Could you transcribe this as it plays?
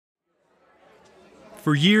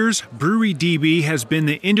For years, Brewery DB has been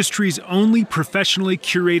the industry's only professionally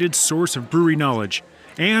curated source of brewery knowledge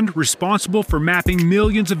and responsible for mapping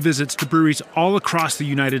millions of visits to breweries all across the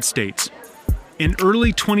United States. In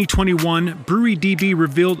early 2021, Brewery DB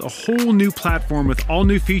revealed a whole new platform with all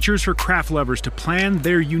new features for craft lovers to plan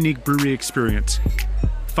their unique brewery experience.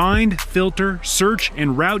 Find, filter, search,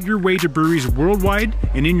 and route your way to breweries worldwide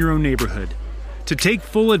and in your own neighborhood. To take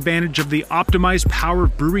full advantage of the optimized power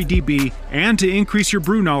of Brewery DB and to increase your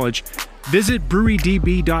brew knowledge, visit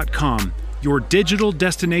brewerydb.com, your digital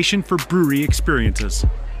destination for brewery experiences.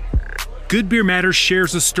 Good Beer Matters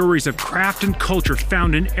shares the stories of craft and culture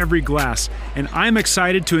found in every glass, and I'm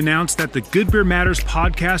excited to announce that the Good Beer Matters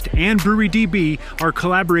podcast and Brewery DB are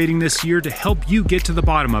collaborating this year to help you get to the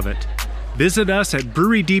bottom of it. Visit us at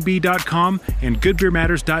brewerydb.com and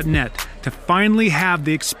goodbeermatters.net to finally have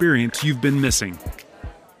the experience you've been missing.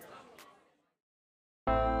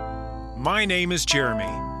 My name is Jeremy,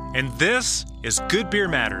 and this is Good Beer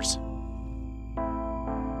Matters.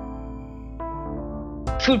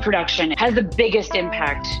 Food production has the biggest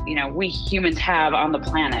impact, we humans have on the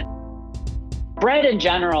planet. Bread in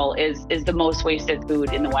general is the most wasted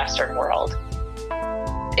food in the Western world.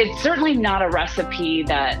 It's certainly not a recipe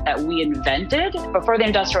that we invented. Before the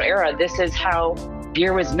industrial era, this is how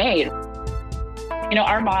beer was made.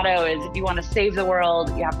 Our motto is, if you want to save the world,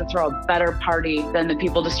 you have to throw a better party than the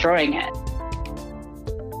people destroying it.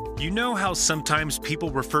 You know how sometimes people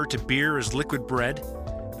refer to beer as liquid bread?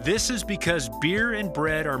 This is because beer and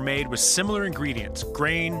bread are made with similar ingredients,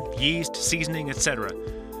 grain, yeast, seasoning, etc.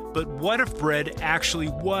 But what if bread actually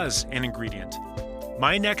was an ingredient?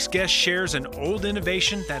 My next guest shares an old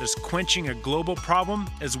innovation that is quenching a global problem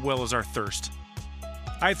as well as our thirst.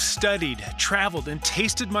 I've studied, traveled, and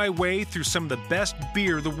tasted my way through some of the best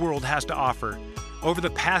beer the world has to offer. Over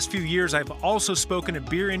the past few years, I've also spoken to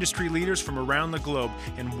beer industry leaders from around the globe,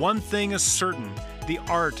 and one thing is certain: the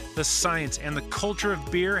art, the science, and the culture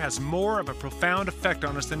of beer has more of a profound effect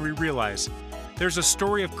on us than we realize. There's a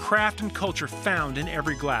story of craft and culture found in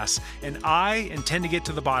every glass, and I intend to get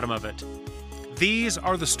to the bottom of it. These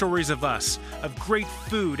are the stories of us, of great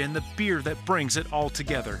food and the beer that brings it all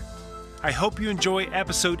together. I hope you enjoy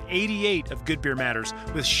episode 88 of Good Beer Matters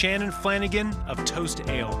with Shannon Flannigan of Toast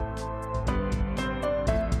Ale.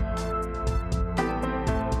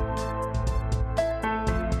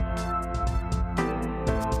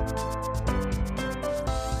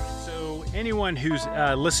 Anyone who's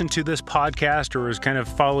listened to this podcast or has kind of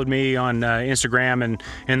followed me on Instagram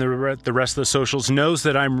and the rest of the socials knows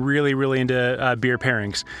that I'm really, really into beer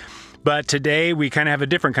pairings. But today we kind of have a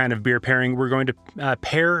different kind of beer pairing. We're going to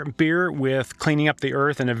pair beer with cleaning up the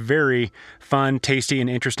earth in a very fun, tasty, and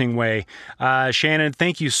interesting way. Shannon,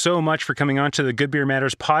 thank you so much for coming on to the Good Beer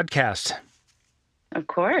Matters podcast. Of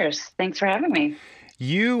course. Thanks for having me.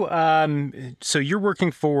 So you're working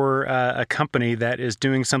for a company that is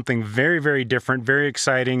doing something very, very different, very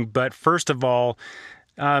exciting. But first of all,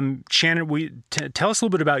 Shannon, tell us a little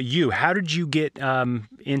bit about you. How did you get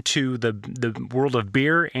into the world of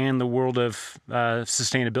beer and the world of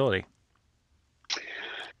sustainability?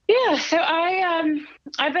 Yeah, so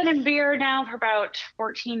I've been in beer now for about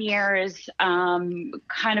 14 years,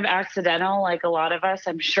 kind of accidental, like a lot of us,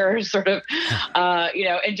 I'm sure, sort of,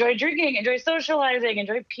 enjoy drinking, enjoy socializing,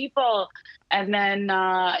 enjoy people. And then,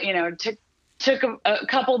 took a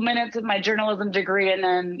couple minutes of my journalism degree and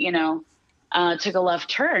then, took a left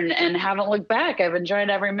turn and haven't looked back. I've enjoyed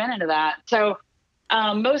every minute of that. So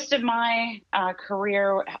most of my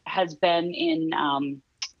career has been in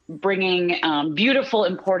bringing beautiful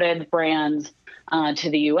imported brands to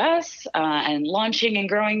the U.S. And launching and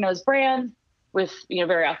growing those brands with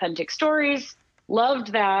very authentic stories.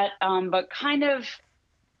 Loved that, but kind of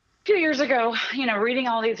a few years ago, reading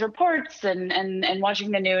all these reports and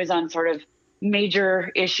watching the news on sort of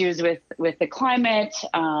major issues with the climate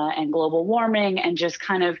and global warming, and just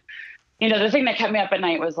kind of the thing that kept me up at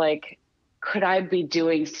night was like, could I be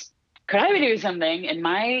doing something in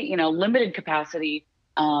my limited capacity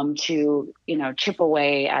to chip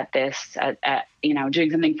away at this, at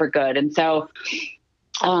doing something for good. And so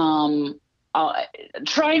trying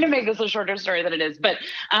to make this a shorter story than it is, but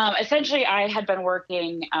essentially I had been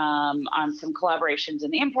working on some collaborations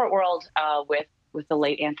in the import world with the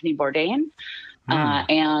late Anthony Bourdain.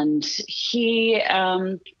 And he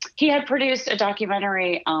had produced a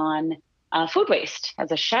documentary on food waste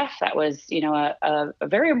as a chef. That was a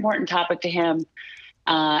very important topic to him,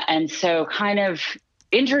 and so kind of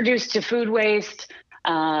introduced to food waste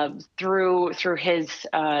through his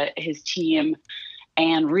team,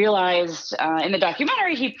 and realized in the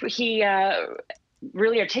documentary he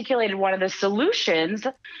really articulated one of the solutions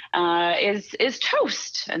is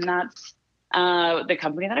toast, and that's the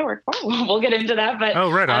company that I work for. We'll get into that, but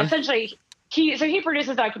right on. Essentially, he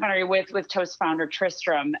produces a documentary with Toast founder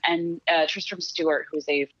Tristram and Tristram Stewart, who's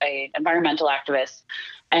a environmental activist,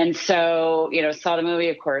 and so saw the movie,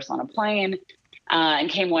 of course, on a plane. And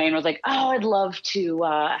came away and was like, oh, I'd love to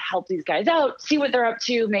help these guys out, see what they're up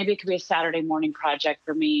to. Maybe it could be a Saturday morning project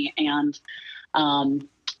for me. And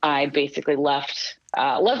I basically left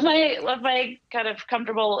my kind of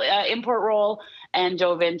comfortable import role and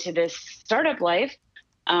dove into this startup life,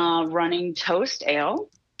 running Toast Ale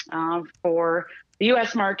for the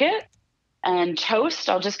U.S. market. And Toast,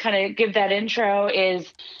 I'll just kind of give that intro,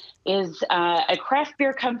 is a craft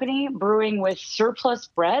beer company brewing with surplus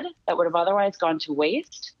bread that would have otherwise gone to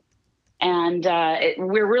waste. And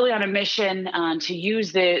we're really on a mission to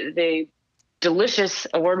use the delicious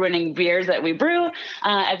award-winning beers that we brew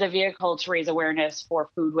as a vehicle to raise awareness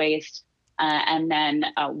for food waste. And then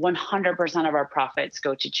 100% of our profits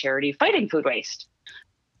go to charity fighting food waste.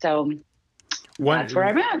 So that's where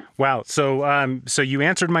I'm at. Wow. So you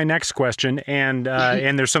answered my next question, and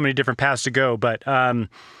there's so many different paths to go, but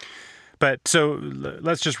so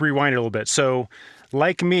let's just rewind it a little bit. So,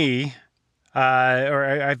 like me,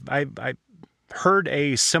 I heard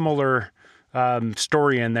a similar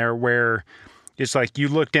story in there where it's like you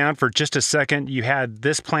look down for just a second, you had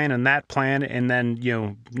this plan and that plan, and then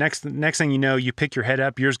next thing you know, you pick your head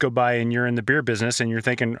up, years go by, and you're in the beer business, and you're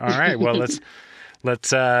thinking, all right, well let's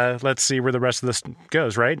see where the rest of this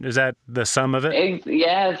goes. Right? Is that the sum of it?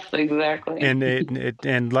 Yes, exactly. And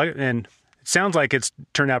it sounds like it's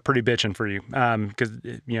turned out pretty bitchin' for you, because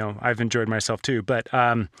I've enjoyed myself too. But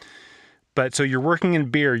so you're working in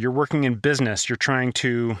beer, you're working in business, you're trying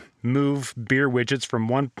to move beer widgets from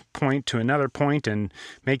one point to another point and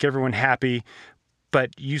make everyone happy.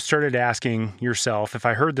 But you started asking yourself, if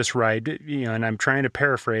I heard this right, and I'm trying to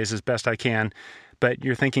paraphrase as best I can, but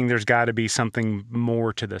you're thinking there's got to be something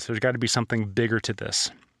more to this. There's got to be something bigger to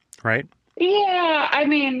this, right? Yeah, I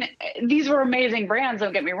mean, these were amazing brands,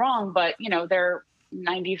 don't get me wrong, but they're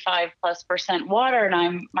 95+% water,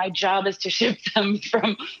 and my job is to ship them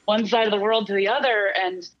from one side of the world to the other.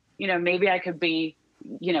 And maybe I could be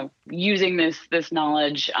using this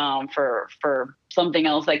knowledge for something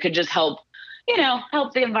else that could just help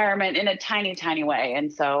the environment in a tiny way.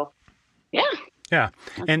 And so yeah,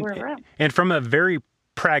 and from a very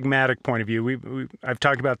pragmatic point of view, I've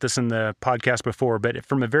talked about this in the podcast before, but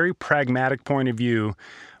from a very pragmatic point of view,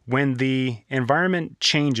 when the environment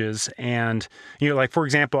changes, and like for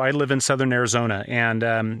example, I live in Southern Arizona, and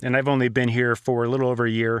I've only been here for a little over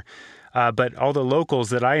a year, but all the locals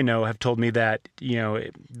that I know have told me that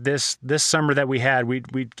this summer that we had,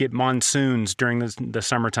 we'd get monsoons during the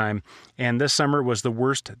summertime, and this summer was the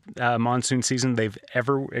worst monsoon season they've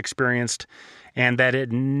ever experienced. And that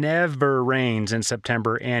it never rains in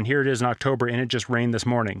September, and here it is in October, and it just rained this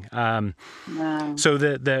morning. Wow. So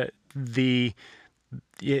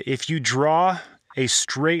if you draw a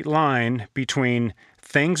straight line between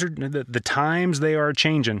things, the times they are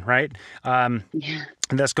changing, right? And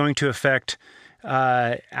that's going to affect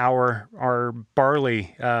our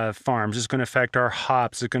barley farms. It's going to affect our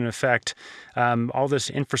hops. It's going to affect all this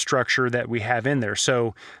infrastructure that we have in there.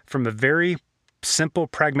 So from a very simple,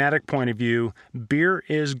 pragmatic point of view, beer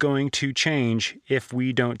is going to change if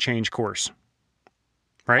we don't change course.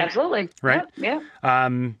 Right? Absolutely. Right? Yeah.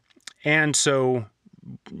 And so,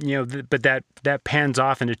 but that pans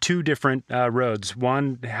off into two different roads.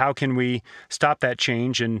 One, how can we stop that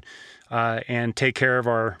change and take care of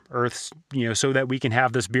our earth, so that we can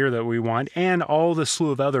have this beer that we want and all the slew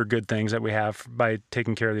of other good things that we have by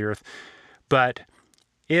taking care of the earth. But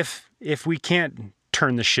if we can't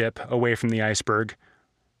turn the ship away from the iceberg,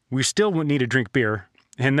 we still need to drink beer.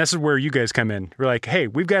 And this is where you guys come in. We're like, hey,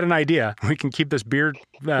 we've got an idea. We can keep this beer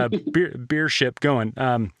ship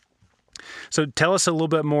going. So tell us a little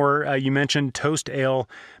bit more. You mentioned Toast Ale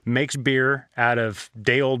makes beer out of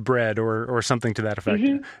day-old bread or something to that effect.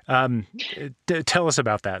 Mm-hmm. Tell us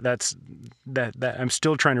about that. That I'm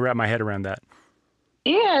still trying to wrap my head around that.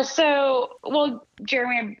 Yeah. So, well,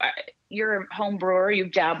 Jeremy, you're a home brewer.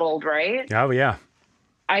 You've dabbled, right? Oh, yeah.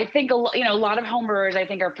 I think a lot of home brewers, I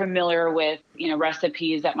think, are familiar with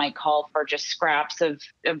recipes that might call for just scraps of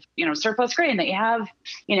surplus grain that you have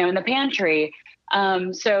in the pantry.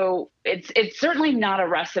 So it's certainly not a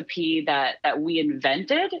recipe that we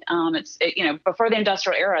invented. Before the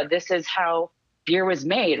industrial era, this is how beer was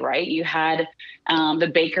made, right? You had the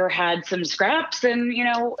baker had some scraps and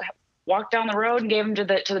walked down the road and gave them to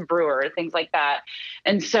the brewer, things like that.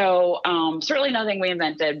 And so certainly nothing we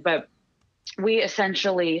invented, but we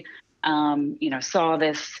essentially saw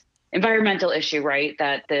this environmental issue, right?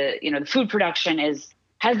 That the food production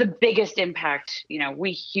has the biggest impact,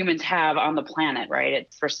 we humans have on the planet, right?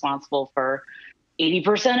 It's responsible for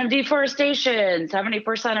 80% of deforestation,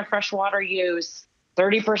 70% of fresh water use,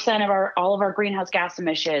 30% of all of our greenhouse gas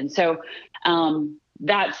emissions. So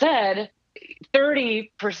that said, 30%,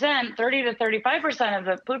 30 to 35% of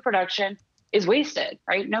the food production is wasted,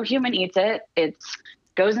 right? No human eats it. It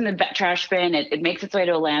goes in the trash bin. It makes its way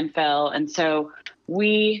to a landfill. And so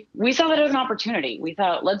we saw that as an opportunity. We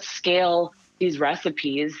thought, let's scale these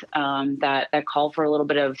recipes that call for a little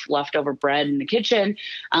bit of leftover bread in the kitchen.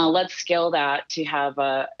 Let's scale that to have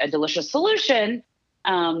a delicious solution.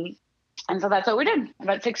 And so that's what we did.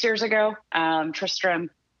 About 6 years ago, Tristram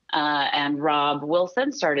and Rob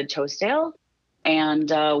Wilson started Toastdale.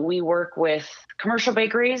 And we work with commercial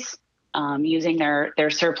bakeries using their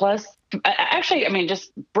surplus. Actually, I mean,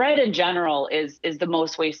 just bread in general is the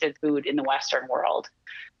most wasted food in the Western world.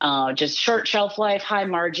 Just short shelf life, high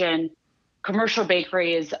margin. Commercial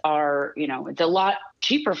bakeries are, it's a lot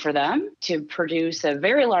cheaper for them to produce a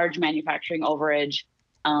very large manufacturing overage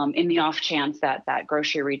in the off chance that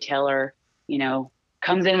grocery retailer,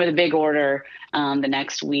 comes in with a big order the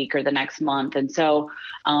next week or the next month. And so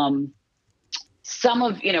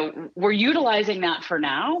we're utilizing that for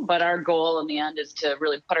now, but our goal in the end is to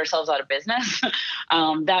really put ourselves out of business.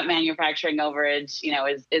 That manufacturing overage,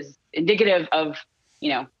 is indicative of,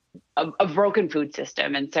 a broken food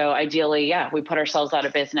system. And so ideally, we put ourselves out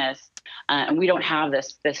of business and we don't have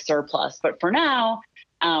this surplus. But for now,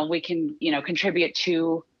 we can, contribute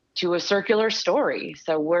to a circular story.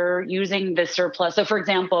 So we're using the surplus. So for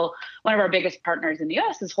example, one of our biggest partners in the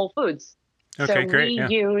US is Whole Foods. Okay, so great.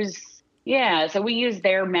 So we use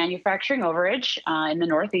their manufacturing overage in the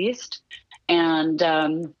Northeast. And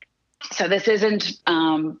so this isn't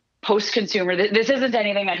post-consumer. This isn't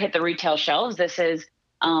anything that hit the retail shelves. This is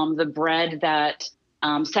the bread that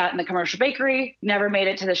sat in the commercial bakery, never made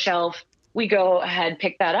it to the shelf. We go ahead,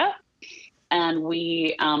 pick that up, and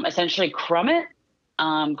we essentially crumb it,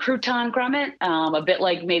 crouton crumb it, a bit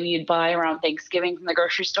like maybe you'd buy around Thanksgiving from the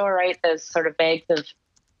grocery store, right? Those sort of bags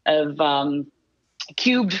of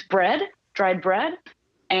cubed bread, dried bread.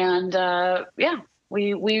 And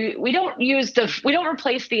we don't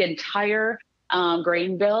replace the entire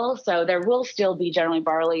grain bill. So there will still be generally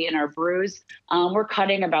barley in our brews. We're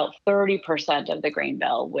cutting about 30% of the grain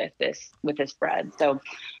bill with this bread. So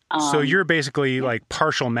you're basically like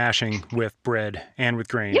partial mashing with bread and with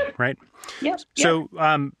grain, right? Yep. So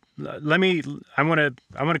I want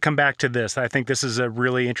to come back to this. I think this is a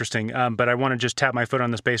really interesting, but I want to just tap my foot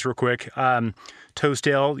on the space real quick.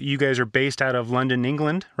 Toastdale, you guys are based out of London,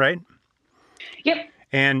 England, right? Yep.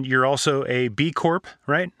 And you're also a B Corp,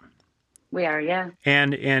 right? We are, yeah.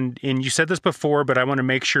 And you said this before, but I want to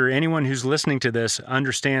make sure anyone who's listening to this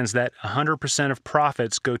understands that 100% of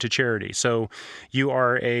profits go to charity. So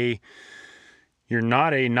you're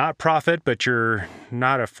not a not-profit, but you're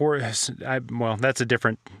not that's a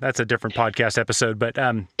different podcast episode.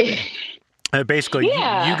 But basically,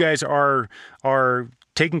 you guys are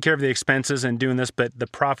taking care of the expenses and doing this, but the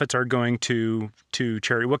profits are going to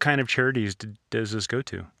charity. What kind of charities does this go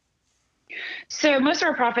to? So most of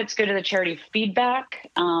our profits go to the charity Feedback.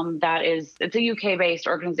 It's a UK-based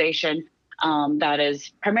organization that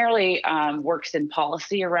is primarily works in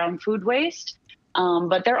policy around food waste.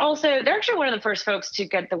 But they're actually one of the first folks to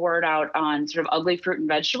get the word out on sort of ugly fruit and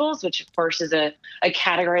vegetables, which of course is a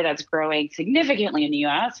category that's growing significantly in the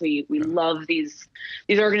US. We love these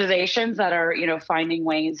organizations that are, finding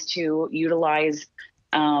ways to utilize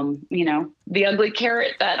the ugly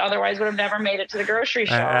carrot that otherwise would have never made it to the grocery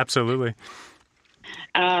shelf. Absolutely.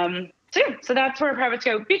 So that's where profits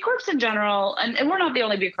go. B Corps in general, and we're not the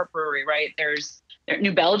only B Corp brewery, right?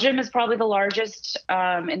 New Belgium is probably the largest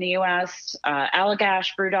in the U.S. Allagash,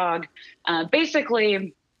 Brewdog.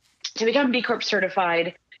 Basically, to become B Corp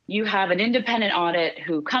certified, you have an independent audit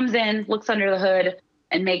who comes in, looks under the hood,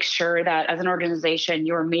 and makes sure that as an organization,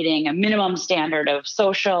 you're meeting a minimum standard of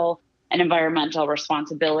social and environmental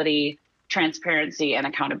responsibility, transparency, and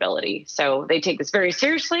accountability. So they take this very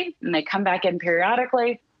seriously, and they come back in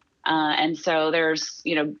periodically. And so there's,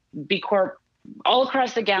 B Corp all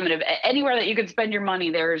across the gamut of anywhere that you could spend your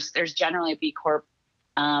money. There's generally a B Corp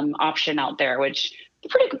option out there, which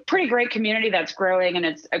is a pretty great community that's growing, and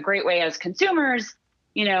it's a great way as consumers.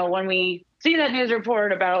 When we see that news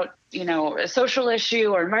report about a social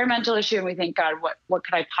issue or environmental issue, and we think, God, what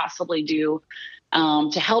could I possibly do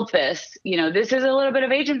to help this? This is a little bit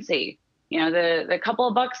of agency. The couple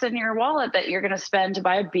of bucks in your wallet that you're going to spend to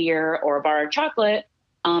buy a beer or a bar of chocolate,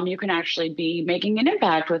 you can actually be making an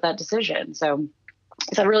impact with that decision. So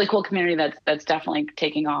it's a really cool community that's definitely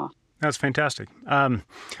taking off. That's fantastic.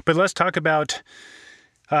 But let's talk about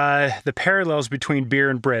the parallels between beer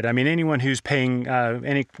and bread. I mean, anyone who's paying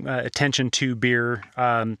any attention to beer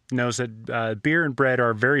knows that beer and bread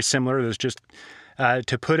are very similar. There's just,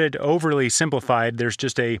 to put it overly simplified, there's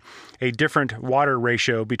just a different water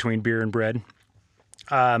ratio between beer and bread.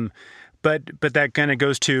 But that kind of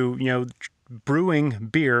goes to, brewing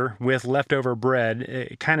beer with leftover bread.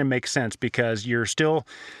 It kind of makes sense because you're still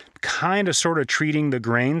kind of sort of treating the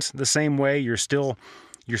grains the same way. You're still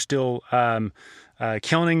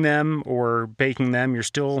kilning them or baking them. You're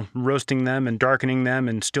still roasting them and darkening them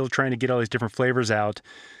and still trying to get all these different flavors out.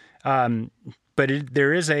 But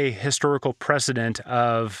there is a historical precedent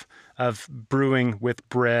of brewing with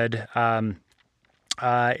bread.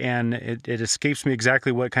 And it escapes me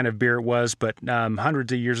exactly what kind of beer it was, but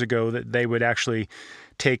hundreds of years ago that they would actually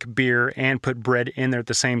take beer and put bread in there at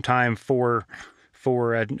the same time for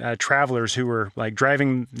travelers who were like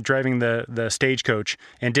driving the stagecoach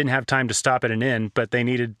and didn't have time to stop at an inn, but they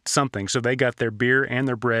needed something. So they got their beer and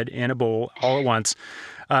their bread in a bowl all at once.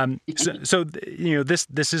 So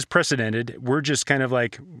this is precedented. We're just kind of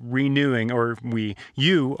like renewing, or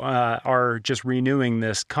you are just renewing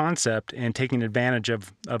this concept and taking advantage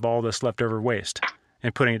of all this leftover waste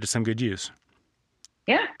and putting it to some good use.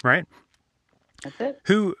 Yeah. Right? That's it.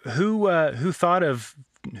 Who thought of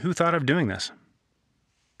doing this?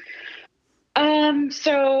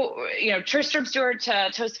 So, Tristram Stewart,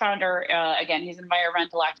 Toast founder, again, he's an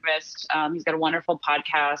environmental activist. He's got a wonderful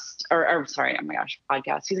podcast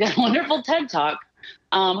podcast. He's got a wonderful TED Talk.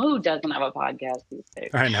 Who doesn't have a podcast these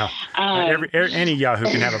days? I know. Any Yahoo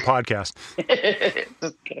can have a podcast.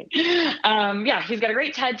 Just kidding. He's got a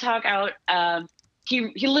great TED Talk out.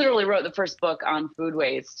 He literally wrote the first book on food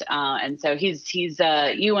waste. And so he's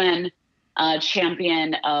a UN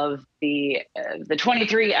champion of the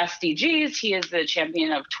 23 SDGs. He is the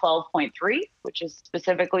champion of 12.3, which is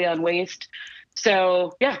specifically on waste.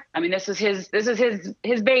 So yeah, I mean, this is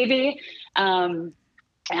his baby. And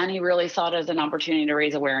he really saw it as an opportunity to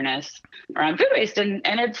raise awareness around food waste, and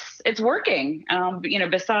it's working.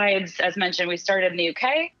 Besides, as mentioned, we started in the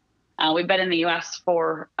UK. We've been in the US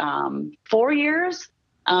for 4 years.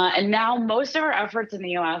 And now most of our efforts in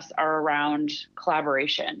the US are around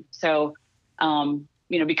collaboration. So,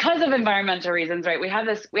 because of environmental reasons, right? We have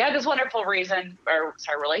this wonderful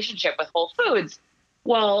relationship with Whole Foods.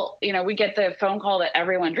 Well, we get the phone call that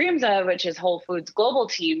everyone dreams of, which is Whole Foods global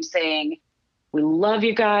team saying, we love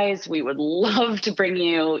you guys. We would love to bring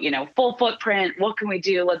you, full footprint. What can we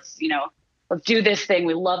do? Let's do this thing.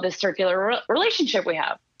 We love this circular relationship we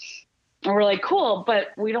have. And we're like, cool, but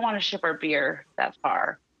we don't want to ship our beer that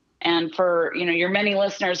far. And for, your many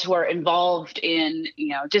listeners who are involved in,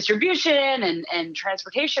 distribution and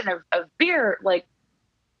transportation of beer,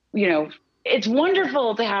 it's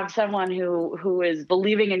wonderful to have someone who is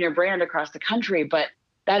believing in your brand across the country, but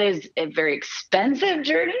that is a very expensive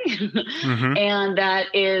journey. Mm-hmm. And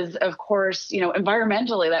that is, of course,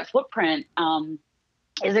 environmentally, that footprint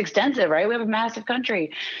is extensive, right? We have a massive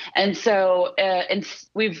country. And so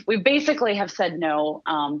we basically have said no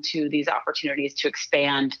to these opportunities to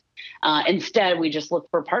expand. Instead, we just look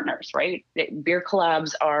for partners, right? Beer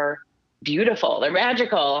collabs are beautiful. They're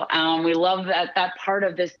magical. We love that part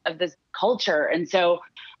of this culture. And so,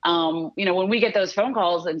 when we get those phone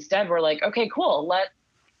calls, instead, we're like, okay, cool. Let's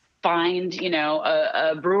find,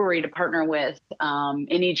 a brewery to partner with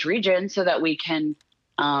in each region so that we can,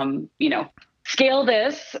 scale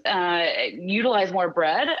this, utilize more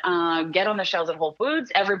bread, get on the shelves at Whole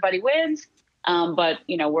Foods. Everybody wins. But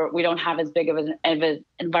we don't have as big of an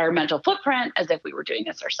environmental footprint as if we were doing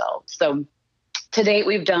this ourselves. So to date,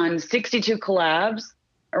 we've done 62 collabs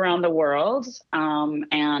around the world,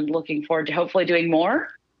 and looking forward to hopefully doing more.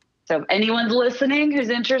 So if anyone's listening who's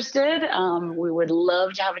interested, we would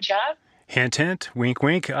love to have a chat. Hint, hint, wink,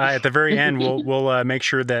 wink. At the very end, we'll make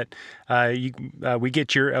sure that we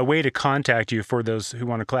get a way to contact you for those who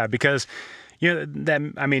want to collab, because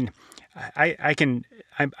I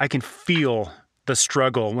can feel the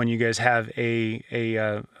struggle when you guys have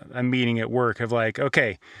a meeting at work of like,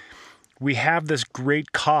 okay, we have this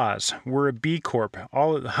great cause. We're a B Corp.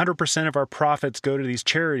 100% of our profits go to these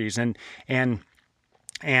charities, and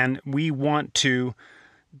we want to,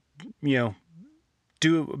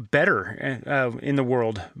 do better in the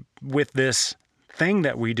world with this thing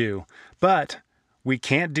that we do. But we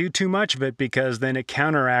can't do too much of it because then it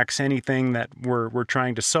counteracts anything that we're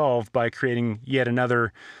trying to solve by creating yet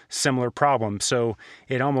another similar problem. So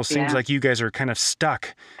it almost seems like you guys are kind of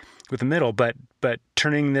stuck with the middle, but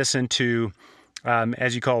turning this into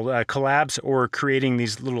as you call collabs, or creating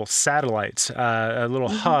these little satellites, little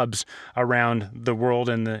hubs around the world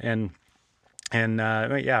and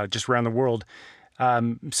just around the world.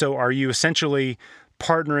 So are you essentially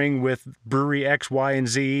partnering with brewery X, Y, and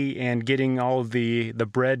Z and getting all of the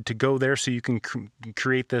bread to go there so you can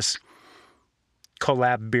create this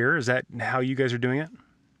collab beer? Is that how you guys are doing it?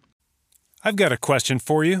 I've got a question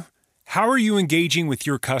for you. How are you engaging with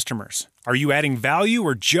your customers? Are you adding value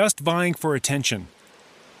or just vying for attention?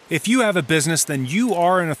 If you have a business, then you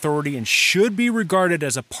are an authority and should be regarded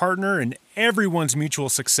as a partner in everyone's mutual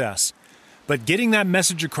success. But getting that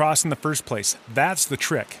message across in the first place, that's the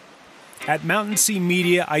trick. At Mountain Sea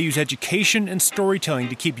Media, I use education and storytelling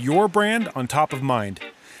to keep your brand on top of mind.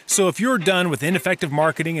 So if you're done with ineffective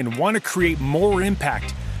marketing and want to create more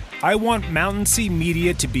impact, I want Mountain Sea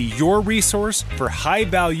Media to be your resource for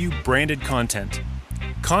high-value branded content.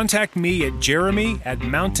 Contact me at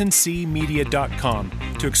jeremy@mountainseamedia.com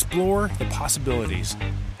to explore the possibilities.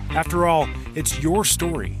 After all, it's your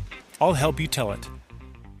story. I'll help you tell it.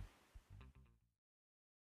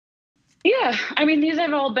 Yeah, I mean, these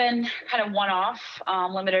have all been kind of one-off,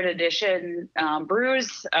 limited edition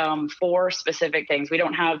brews for specific things. We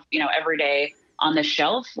don't have, every day on the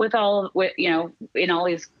shelf in all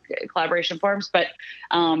these collaboration forms, but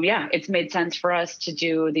it's made sense for us to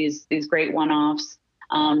do these great one-offs.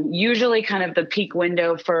 Usually, kind of the peak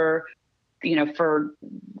window for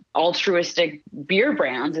altruistic beer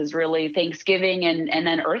brands is really Thanksgiving and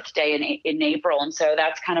then Earth Day in April, and so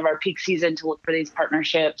that's kind of our peak season to look for these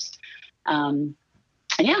partnerships.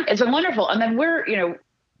 It's been wonderful. And then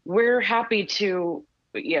we're happy to,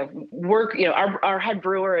 work, our head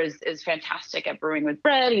brewer is fantastic at brewing with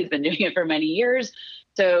bread. He's been doing it for many years.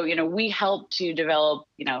 So, we help to develop,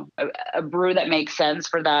 a brew that makes sense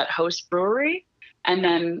for that host brewery. And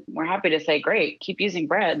then we're happy to say, great, keep using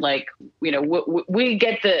bread. Like, we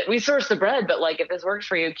source the bread, but like, if this works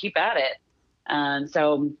for you, keep at it. And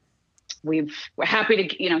so we're happy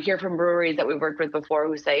to, hear from breweries that we've worked with before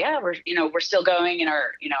who say, yeah, we're still going, and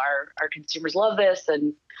our consumers love this,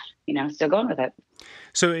 and, still going with it.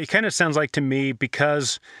 So it kind of sounds like to me,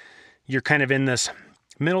 because you're kind of in this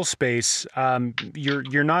middle space,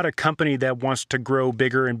 you're not a company that wants to grow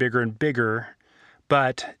bigger and bigger and bigger,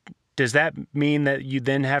 but does that mean that you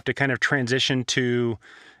then have to kind of transition to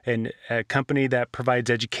a company that provides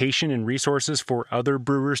education and resources for other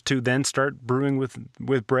brewers to then start brewing with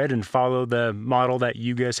bread and follow the model that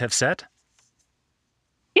you guys have set?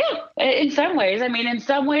 Yeah, in some ways. I mean, in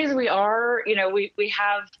some ways we are, we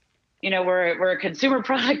have, we're a consumer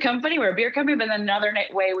product company, we're a beer company, but then another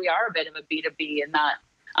way we are a bit of a B2B in that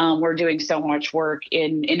we're doing so much work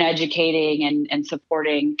in educating and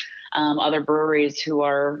supporting other breweries who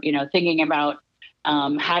are, thinking about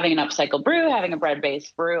having an upcycled brew, having a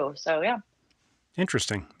bread-based brew. So, yeah.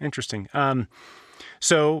 Interesting.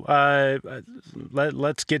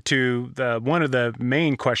 Let's get to one of the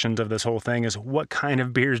main questions of this whole thing is, what kind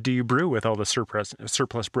of beers do you brew with all the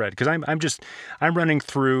surplus bread? Because I'm running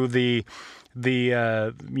through the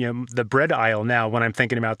bread aisle now when I'm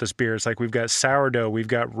thinking about this beer. It's like we've got sourdough, we've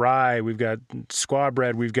got rye, we've got squaw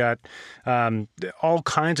bread, we've got all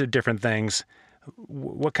kinds of different things.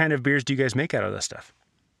 What kind of beers do you guys make out of this stuff?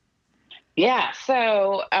 Yeah,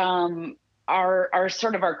 so our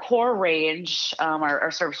sort of our core range, our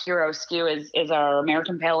sort of hero SKU is our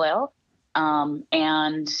American Pale Ale.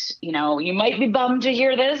 And you might be bummed to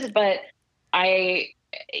hear this, but I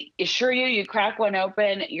assure you crack one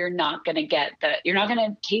open, you're not going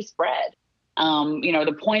to taste bread.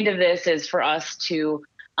 The point of this is for us to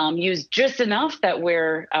use just enough that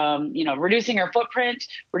we're, reducing our footprint,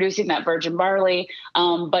 reducing that virgin barley,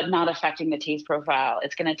 but not affecting the taste profile.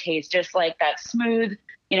 It's going to taste just like that smooth,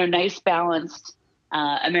 nice balanced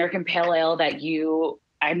American Pale Ale that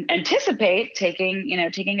I anticipate taking a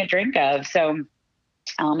drink of. So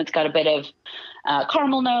it's got a bit of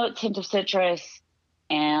caramel notes, hint of citrus,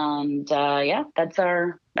 and that's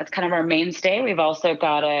kind of our mainstay. We've also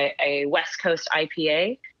got a West Coast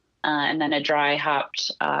IPA. And then a dry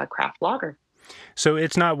hopped craft lager. So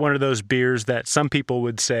it's not one of those beers that some people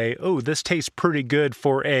would say, oh, this tastes pretty good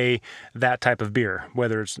for that type of beer,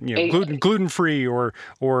 whether it's gluten free or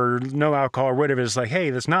no alcohol or whatever. It's like,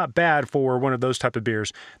 hey, that's not bad for one of those type of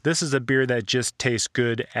beers. This is a beer that just tastes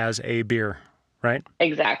good as a beer, right?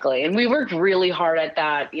 Exactly. And we worked really hard at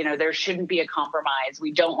that. There shouldn't be a compromise.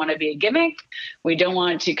 We don't want to be a gimmick. We don't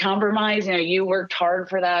want to compromise. You worked hard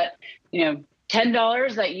for that,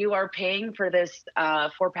 $10 that you are paying for this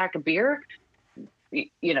 4-pack of beer,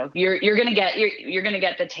 you're gonna get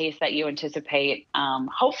the taste that you anticipate.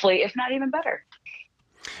 Hopefully, if not even better.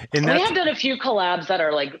 And we have done a few collabs that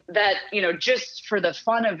are like that, just for the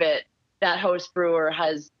fun of it, that host brewer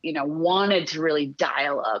has, wanted to really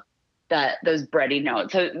dial up those bready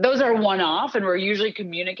notes. So those are one-off, and we're usually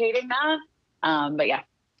communicating that. But yeah.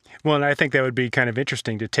 Well, and I think that would be kind of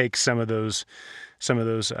interesting to take some of those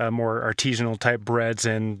more artisanal type breads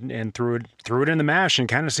and throw it in the mash and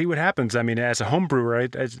kind of see what happens. I mean, as a home brewer,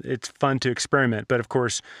 it's fun to experiment. But of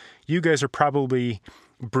course, you guys are probably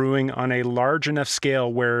brewing on a large enough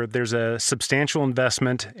scale where there's a substantial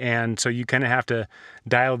investment, and so you kind of have to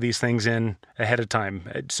dial these things in ahead of time.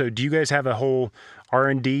 So do you guys have a whole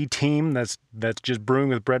R&D team that's just brewing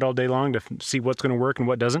with bread all day long to see what's going to work and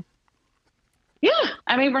what doesn't? Yeah.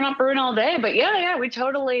 I mean, we're not brewing all day, but yeah, we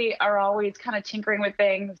totally are always kind of tinkering with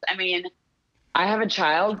things. I mean, I have a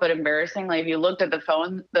child, but embarrassingly, if you looked at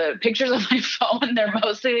the pictures of my phone, they're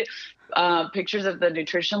mostly pictures of the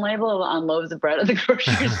nutrition label on loaves of bread at the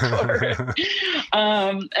grocery store.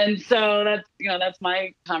 And so that's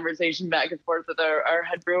my conversation back and forth with our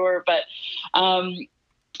head brewer. But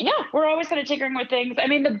yeah, we're always kind of tinkering with things. I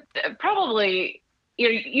mean, probably,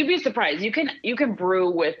 you'd be surprised. You can brew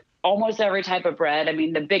with almost every type of bread. I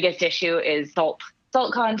mean, the biggest issue is salt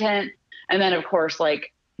content. And then of course,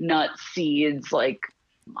 like nuts, seeds, like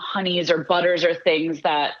honeys or butters or things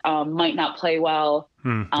that might not play well.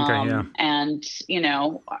 Yeah. And,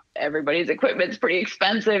 everybody's equipment's pretty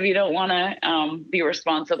expensive. You don't want to be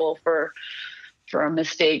responsible for a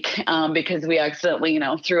mistake because we accidentally,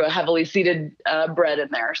 threw a heavily seeded bread in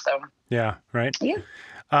there. So yeah, right. Yeah.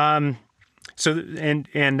 So and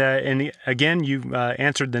again, you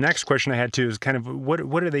answered the next question I had too. Is kind of what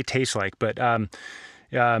do they taste like? But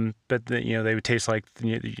they would taste like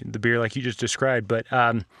the beer like you just described. But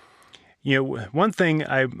one thing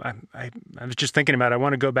I was just thinking about. I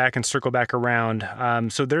want to go back and circle back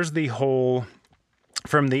around. So there's the whole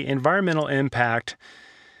from the environmental impact.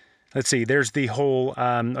 Let's see. There's the whole.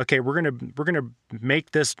 Okay, we're gonna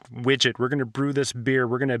make this widget. We're gonna brew this beer.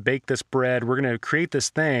 We're gonna bake this bread. We're gonna create this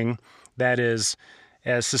thing that is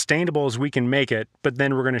as sustainable as we can make it, but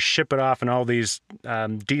then we're going to ship it off in all these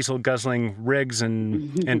diesel guzzling rigs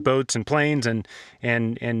and boats and planes and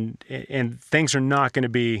things are not going to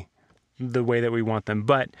be the way that we want them.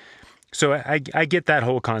 But so I get that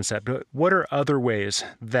whole concept. What are other ways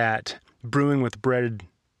that brewing with bread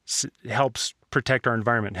helps protect our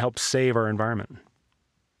environment, helps save our environment?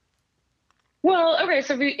 Well, okay.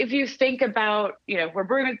 So if you think about, we're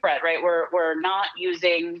brewing with bread, right? We're not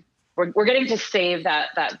using. We're getting to save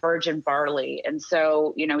that virgin barley. And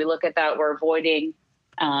so, we look at that, we're avoiding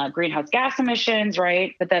greenhouse gas emissions,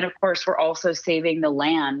 right? But then, of course, we're also saving the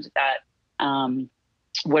land that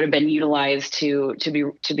would have been utilized to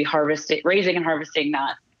be harvested, raising and harvesting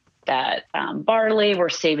that barley. We're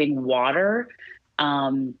saving water.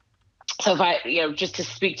 So if I, just to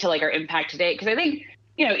speak to like our impact today, because I think,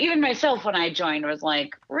 even myself when I joined was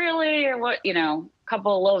like, really, or what,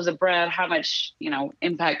 couple of loaves of bread, how much,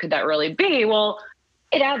 impact could that really be? Well,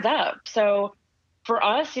 it adds up. So for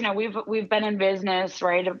us, we've been in business,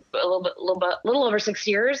 right, a little over 6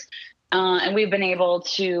 years. And we've been able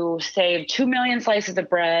to save 2 million slices of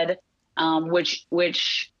bread,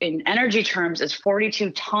 which in energy terms is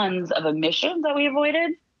 42 tons of emissions that we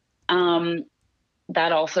avoided.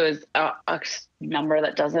 That also is a number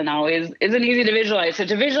that isn't easy to visualize. So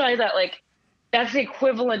to visualize that, like, that's the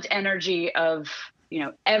equivalent energy of,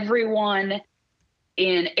 everyone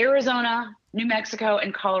in Arizona, New Mexico,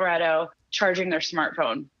 and Colorado charging their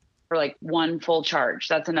smartphone for like one full charge.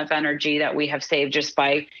 That's enough energy that we have saved just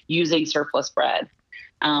by using surplus bread.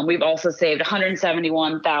 We've also saved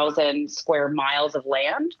 171,000 square miles of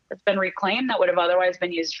land that's been reclaimed that would have otherwise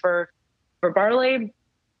been used for barley,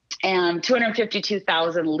 and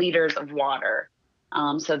 252,000 liters of water.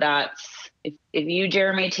 So that's, if you,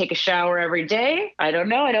 Jeremy, take a shower every day, I don't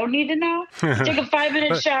know. I don't need to know. Take a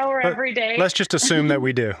 5-minute shower every day. Let's just assume that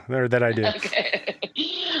we do, or that I do. Okay.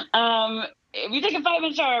 If you take a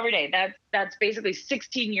 5-minute shower every day, that's basically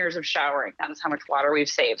 16 years of showering. That is how much water we've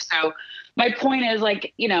saved. So my point is,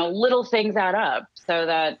 like, little things add up, so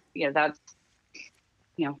that, that's,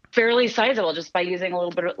 fairly sizable just by using a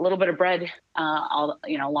little bit of bread,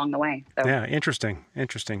 along the way. So. Yeah. Interesting.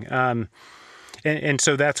 And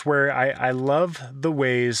so that's where I love the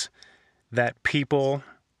ways that people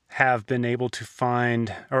have been able to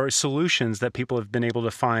find, or solutions that people have been able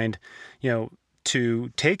to find, to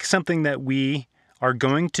take something that we are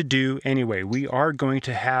going to do anyway. We are going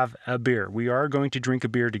to have a beer. We are going to drink a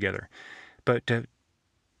beer together. But to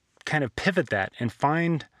kind of pivot that and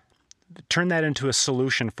turn that into a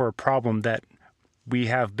solution for a problem that we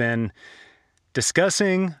have been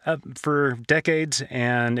discussing for decades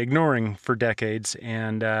and ignoring for decades.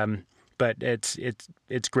 And but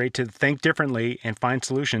it's great to think differently and find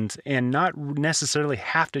solutions and not necessarily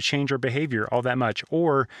have to change our behavior all that much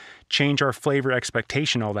or change our flavor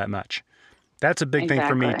expectation all that much. That's a big thing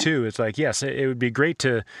for me too. It's like, yes, it would be great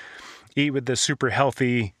to eat with the super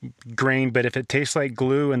healthy grain, but if it tastes like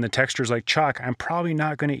glue and the texture's like chalk, I'm probably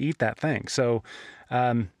not going to eat that thing. So,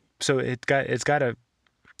 it's got to,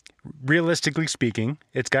 realistically speaking,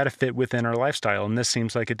 it's got to fit within our lifestyle, and this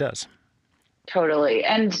seems like it does. Totally.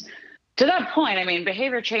 And to that point, I mean,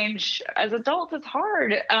 behavior change as adults is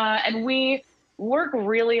hard, and we work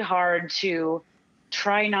really hard to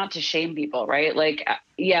try not to shame people, right? Like,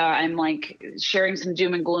 yeah, I'm like sharing some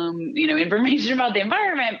doom and gloom, information about the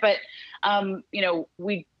environment, but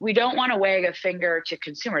we don't want to wag a finger to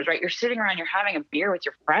consumers, right? You're sitting around, you're having a beer with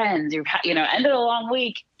your friends, end of a long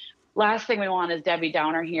week. Last thing we want is Debbie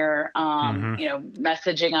Downer here,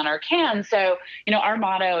 messaging on our cans. So, our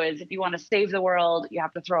motto is, if you want to save the world, you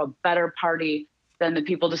have to throw a better party than the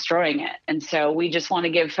people destroying it. And so we just want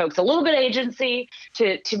to give folks a little bit of agency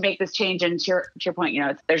to make this change. And to your point,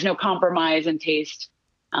 there's no compromise in taste.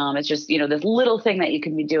 It's just, this little thing that you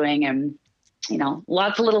can be doing, and,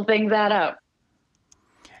 lots of little things add up.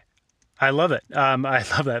 I love it. I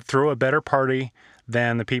love that. Throw a better party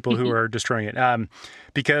than the people who are destroying it.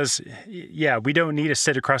 Because we don't need to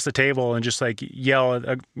sit across the table and just like yell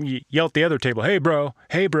at the other table. Hey bro,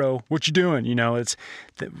 what you doing?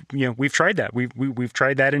 We've tried that. We've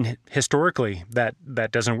tried that historically.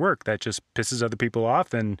 That doesn't work. That just pisses other people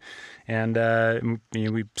off, and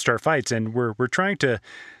we start fights. And we're trying to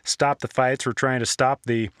stop the fights. We're trying to stop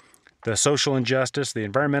the social injustice, the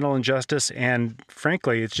environmental injustice. And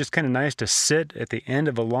frankly, it's just kind of nice to sit at the end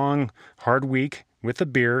of a long, hard week with a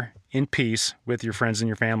beer in peace with your friends and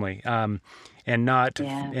your family, and not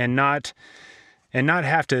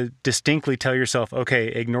have to distinctly tell yourself, okay,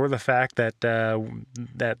 ignore the fact that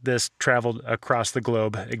this traveled across the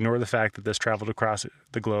globe. Ignore the fact that this traveled across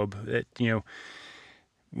the globe.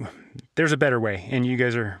 There's a better way, and you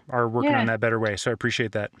guys are working on that better way. So I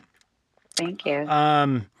appreciate that. Thank you.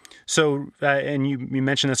 So, and you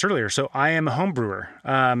mentioned this earlier. So I am a home brewer,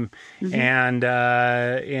 and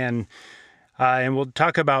we'll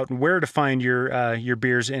talk about where to find your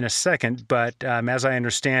beers in a second. But as I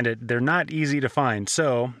understand it, they're not easy to find.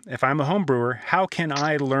 So if I'm a home brewer, how can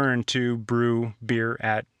I learn to brew beer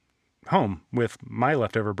at home with my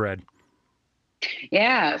leftover bread?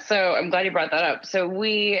 Yeah, so I'm glad you brought that up. So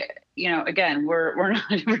we, again, we're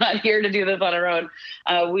not here to do this on our own.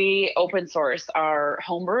 We open source our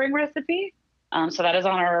home brewing recipe. So that is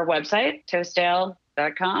on our website,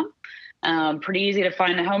 toastale.com. Pretty easy to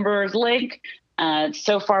find the homebrewers link.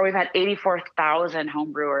 So far, we've had 84,000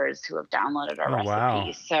 homebrewers who have downloaded our recipe.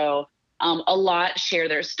 Wow. So a lot share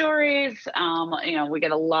their stories. We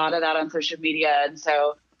get a lot of that on social media. And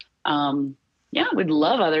so, we'd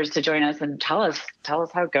love others to join us and tell us how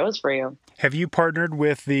it goes for you. Have you partnered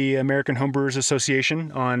with the American Homebrewers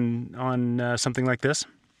Association on something like this?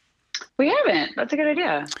 We haven't. That's a good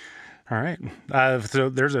idea. All right. So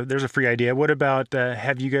there's a free idea. What about,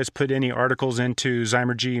 have you guys put any articles into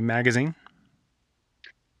Zymergy magazine?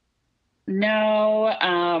 No.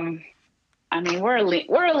 I mean, we're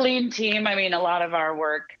a lean team. I mean, a lot of our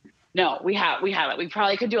work. No, we haven't. We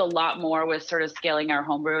probably could do a lot more with sort of scaling our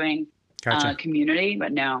homebrewing community,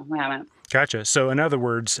 but no, we haven't. Gotcha. So in other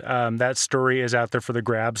words, that story is out there for the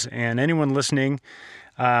grabs, and anyone listening,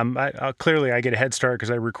 clearly I get a head start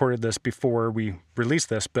because I recorded this before we released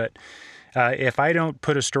this, but if I don't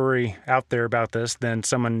put a story out there about this, then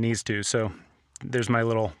someone needs to. So there's my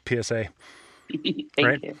little PSA.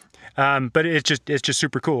 Thank you. But it's just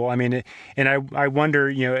super cool. I mean, and I wonder,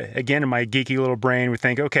 again, in my geeky little brain, we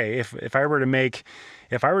think, okay, if I were to make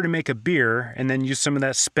a beer and then use some of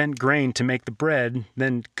that spent grain to make the bread,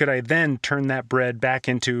 then could I then turn that bread back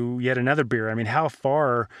into yet another beer? I mean, how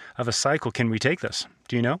far of a cycle can we take this?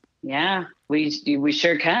 Do you know? Yeah, we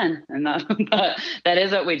sure can. And that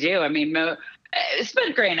is what we do. I mean,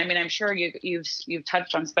 spent grain. I mean, I'm sure you've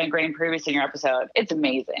touched on spent grain previously in your episode. It's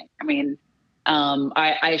amazing. I mean,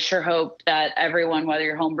 I sure hope that everyone, whether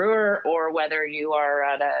you're a home brewer or whether you are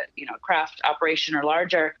at a craft operation or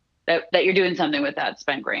larger, that you're doing something with that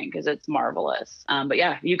spent grain, because it's marvelous. But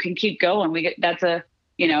yeah, you can keep going.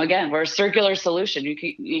 Again, we're a circular solution.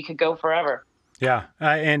 You could go forever. Yeah.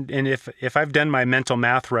 And if I've done my mental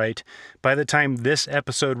math right, by the time this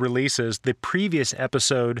episode releases, the previous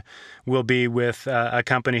episode will be with a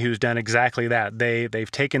company who's done exactly that.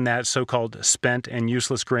 They've taken that so-called spent and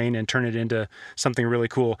useless grain and turned it into something really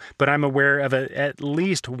cool. But I'm aware of at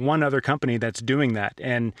least one other company that's doing that.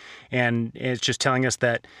 And it's just telling us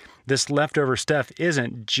that this leftover stuff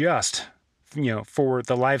isn't just, for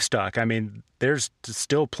the livestock. I mean, there's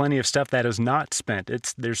still plenty of stuff that is not spent.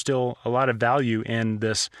 There's still a lot of value in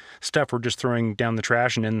this stuff we're just throwing down the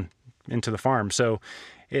trash and into the farm. So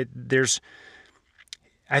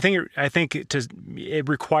I think it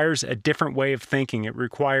requires a different way of thinking. It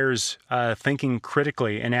requires thinking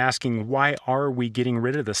critically and asking, why are we getting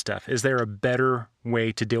rid of this stuff? Is there a better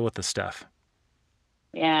way to deal with this stuff?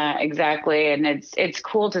 Yeah, exactly. And it's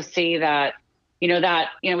cool to see that,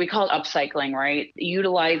 we call it upcycling, right?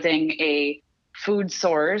 Utilizing a food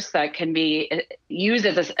source that can be used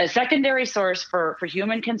as a secondary source for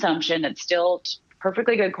human consumption that's still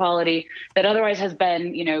perfectly good quality, that otherwise has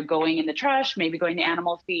been, going in the trash, maybe going to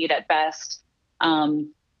animal feed at best.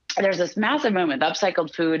 There's this massive movement. The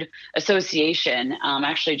Upcycled Food Association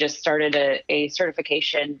actually just started a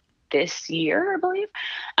certification this year, I believe,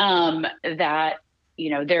 that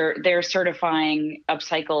they're certifying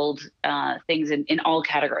upcycled things in all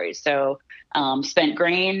categories. So spent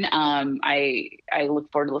grain, I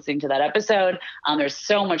look forward to listening to that episode. There's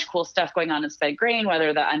so much cool stuff going on in spent grain,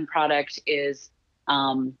 whether the end product is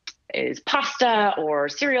pasta or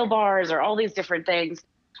cereal bars or all these different things.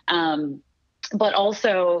 But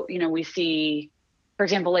also, we see, for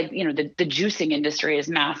example, the juicing industry is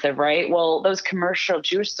massive, right? Well, those commercial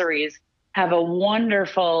juiceries have a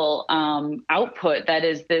wonderful output that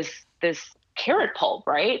is this carrot pulp,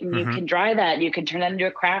 right? And you can dry that, you can turn that into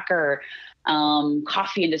a cracker.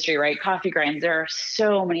 Coffee industry, right? Coffee grinds. There are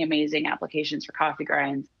so many amazing applications for coffee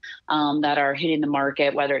grinds that are hitting the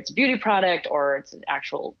market, whether it's a beauty product or it's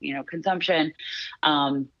actual, consumption.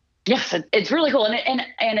 Yes, it's really cool, and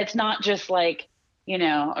it's not just like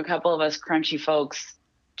a couple of us crunchy folks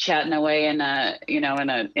chatting away in a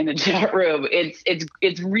chat room.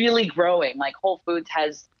 It's really growing. Like Whole Foods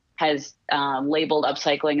has labeled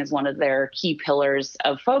upcycling as one of their key pillars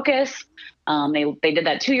of focus. They did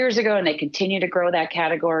that 2 years ago, and they continue to grow that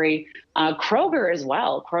category. Kroger as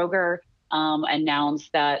well. Kroger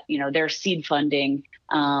announced that their seed funding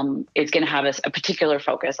is going to have a particular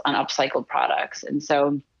focus on upcycled products, and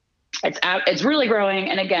so it's really growing.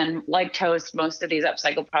 And again, like toast, most of these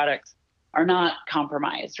upcycled products are not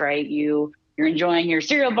compromised, right? You're enjoying your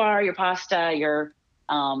cereal bar, your pasta, your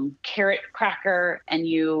carrot cracker, and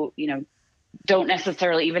you don't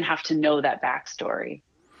necessarily even have to know that backstory.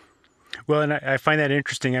 Well, and I find that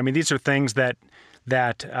interesting. I mean, these are things that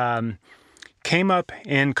came up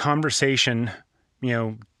in conversation,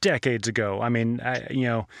 decades ago. I mean,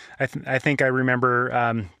 I think I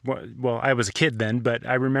remember. Well, I was a kid then, but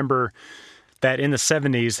I remember that in the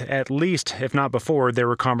 70s, at least, if not before, there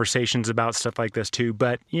were conversations about stuff like this too.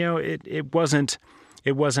 But it wasn't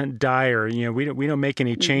dire. We don't make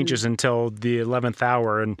any changes until the 11th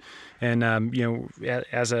hour, and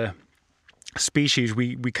as a species,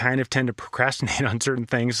 we kind of tend to procrastinate on certain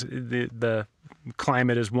things. The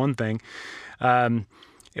climate is one thing.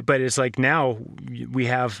 But it's like now we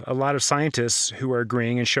have a lot of scientists who are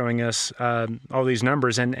agreeing and showing us all these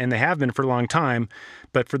numbers, and they have been for a long time.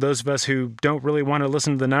 But for those of us who don't really want to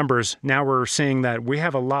listen to the numbers, now we're seeing that we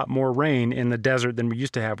have a lot more rain in the desert than we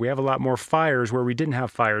used to have. We have a lot more fires where we didn't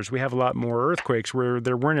have fires. We have a lot more earthquakes where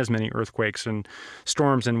there weren't as many earthquakes and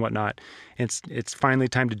storms and whatnot. It's finally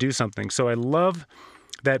time to do something. So I love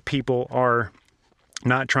that people are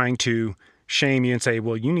not trying to shame you and say,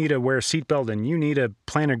 well, you need to wear a seatbelt and you need to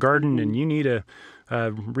plant a garden and you need to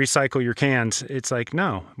recycle your cans. It's like,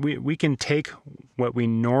 no, we can take what we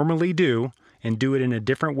normally do and do it in a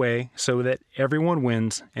different way so that everyone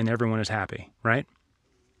wins and everyone is happy, right?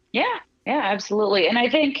 Yeah, absolutely. And I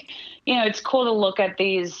think, it's cool to look at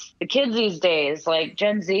the kids these days. Like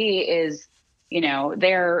Gen Z is,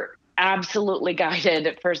 they're absolutely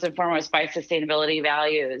guided first and foremost by sustainability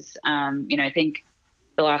values. I think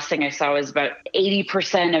the last thing I saw was about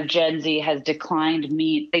 80% of Gen Z has declined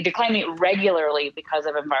meat. They decline meat regularly because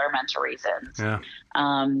of environmental reasons.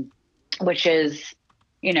 Yeah. Which is,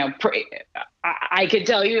 I could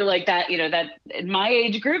tell you like that, that in my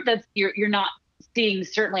age group, that's you're not seeing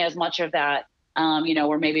certainly as much of that.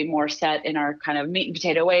 We're maybe more set in our kind of meat and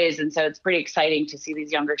potato ways. And so it's pretty exciting to see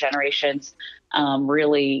these younger generations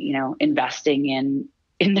really, investing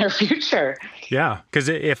in their future. Yeah. Because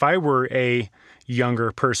if I were a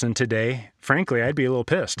younger person today, frankly, I'd be a little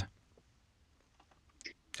pissed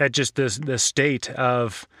at just the state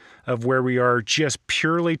of of where we are just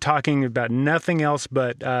purely talking about nothing else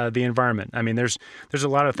but the environment. I mean, there's a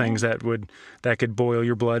lot of things that could boil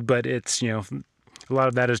your blood, but it's, a lot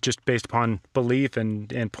of that is just based upon belief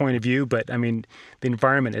and point of view. But I mean, the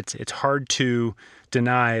environment, it's hard to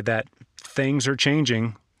deny that things are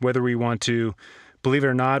changing, whether we want to believe it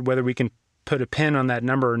or not, whether we can put a pin on that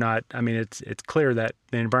number or not. I mean, it's clear that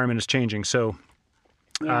the environment is changing. So,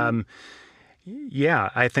 I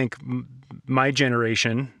think my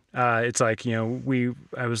generation, it's like,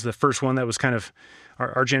 I was the first one that was kind of,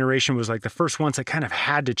 our generation was like the first ones that kind of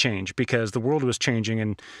had to change because the world was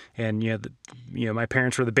changing, and my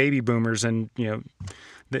parents were the baby boomers, and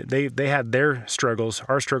they had their struggles.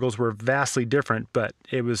 Our struggles were vastly different, but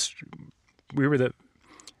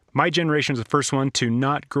my generation was the first one to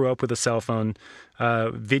not grow up with a cell phone.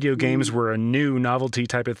 Video games were a new novelty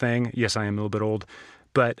type of thing. Yes, I am a little bit old,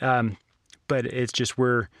 but it's just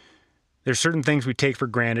there's certain things we take for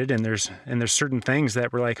granted, and there's certain things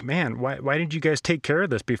that we're like, man, why didn't you guys take care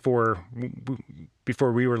of this before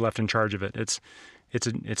we were left in charge of it? It's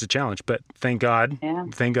a challenge, but thank God,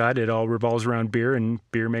 it all revolves around beer, and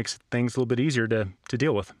beer makes things a little bit easier to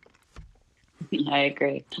deal with. I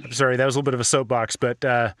agree. Sorry, that was a little bit of a soapbox, but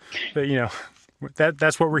that's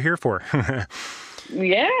what we're here for.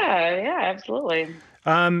 Yeah, absolutely.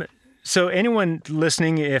 So anyone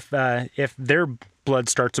listening, if their blood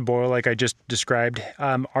starts to boil, like I just described,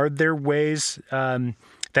 are there ways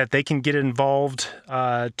that they can get involved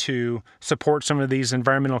to support some of these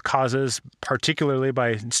environmental causes, particularly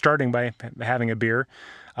by starting by having a beer,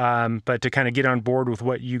 but to kind of get on board with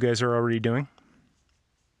what you guys are already doing?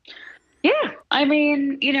 Yeah. I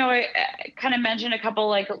mean, I kind of mentioned a couple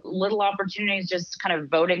like little opportunities, just kind of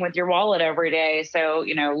voting with your wallet every day. So,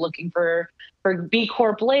 looking for B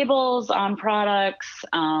Corp labels on products,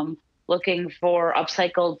 looking for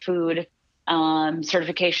upcycled food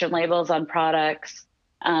certification labels on products.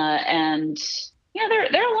 And yeah, there are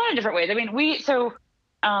a lot of different ways. I mean,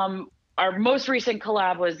 our most recent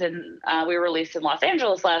collab was we released in Los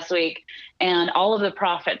Angeles last week, and all of the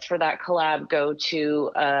profits for that collab go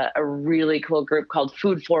to a really cool group called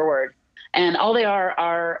Food Forward. And all they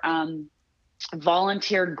are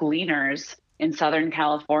volunteer gleaners in Southern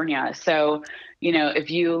California. So,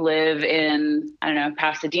 if you live in, I don't know,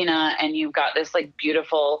 Pasadena, and you've got this like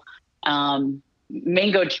beautiful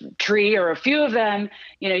mango tree or a few of them,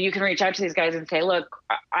 you can reach out to these guys and say, look,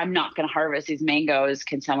 I'm not going to harvest these mangoes.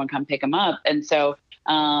 Can someone come pick them up? And so,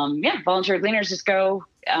 volunteer gleaners just go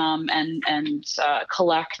and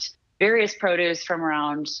collect various produce from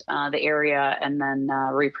around the area, and then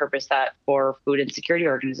repurpose that for food insecurity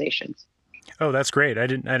organizations. Oh, that's great. I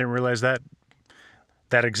didn't realize that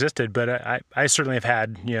existed, but I certainly have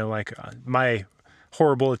had, my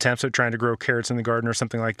horrible attempts at trying to grow carrots in the garden or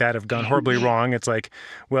something like that have gone horribly wrong. It's like,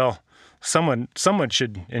 well, someone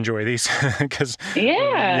should enjoy these because,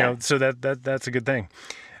 so that's a good thing.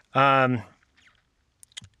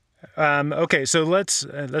 Okay, so let's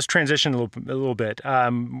transition a little bit.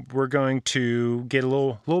 We're going to get a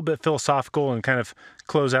little bit philosophical and kind of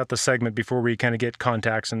close out the segment before we kind of get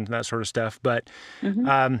contacts and that sort of stuff. But,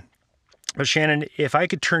 but Shannon, if I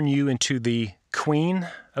could turn you into the queen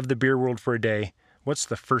of the beer world for a day, what's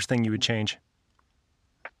the first thing you would change?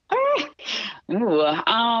 Queen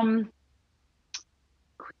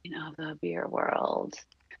of the beer world.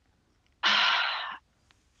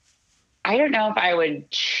 I don't know if I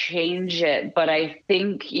would change it, but I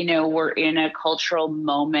think, we're in a cultural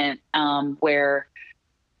moment where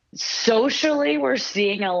socially we're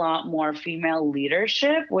seeing a lot more female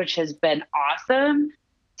leadership, which has been awesome.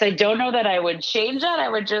 So I don't know that I would change that. I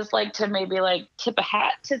would just like to maybe tip a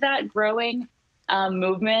hat to that growing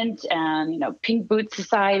movement, and Pink Boots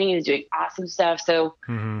Society is doing awesome stuff. So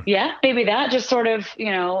yeah, maybe that just sort of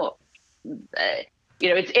having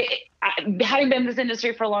been in this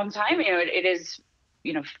industry for a long time, it is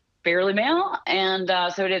fairly male, and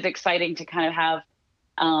so it is exciting to kind of have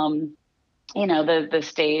the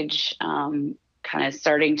stage kind of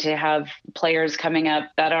starting to have players coming up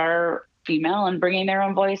that are female and bringing their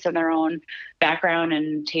own voice and their own background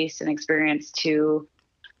and taste and experience to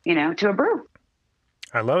a brew.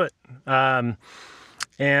 I love it.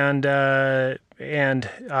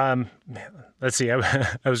 Let's see. I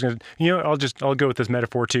was going to, I'll go with this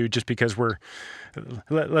metaphor too, just because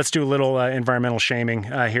let's do a little environmental shaming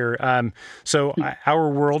here. So our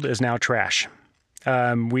world is now trash.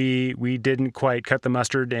 We didn't quite cut the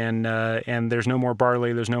mustard, and there's no more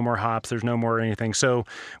barley, there's no more hops, there's no more anything. So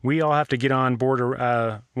we all have to get on board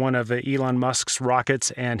one of Elon Musk's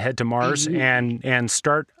rockets and head to Mars and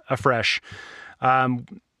start afresh.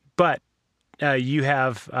 But you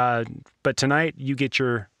have, but tonight you get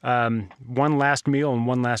your one last meal and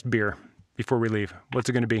one last beer before we leave. What's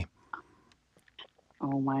it going to be?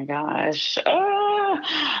 Oh my gosh.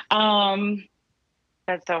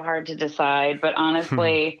 That's so hard to decide, but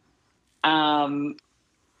honestly, I'm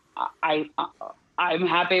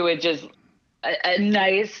happy with just a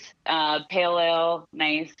nice pale ale,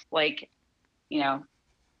 nice, like,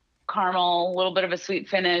 caramel, a little bit of a sweet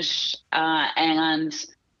finish. And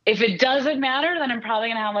if it doesn't matter, then I'm probably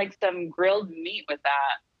going to have like some grilled meat with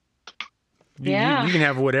that. You can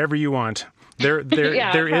have whatever you want. There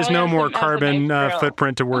is no more carbon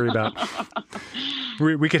footprint to worry about.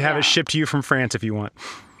 We could have it shipped to you from France if you want.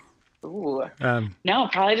 Ooh. No,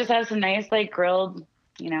 probably just have some nice, like, grilled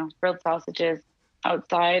sausages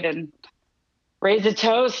outside and raise a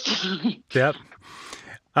toast. Yep.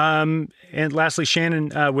 And lastly,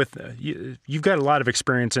 Shannon, you've got a lot of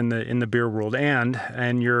experience in the beer world,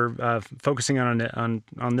 and you're focusing on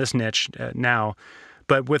this niche now.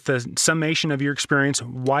 But with the summation of your experience,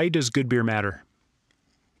 why does good beer matter?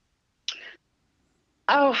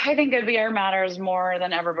 Oh, I think good beer matters more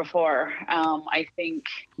than ever before. I think,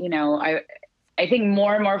 I think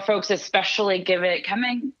more and more folks, especially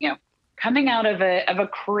coming out of a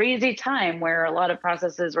crazy time where a lot of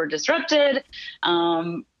processes were disrupted.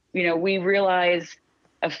 We realize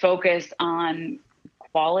a focus on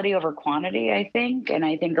quality over quantity, I think. And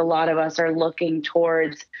I think a lot of us are looking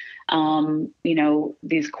towards,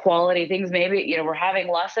 these quality things. Maybe, we're having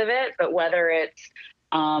less of it, but whether it's,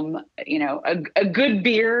 a good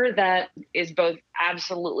beer that is both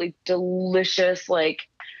absolutely delicious, like,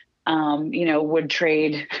 would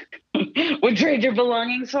trade your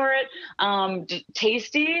belongings for it,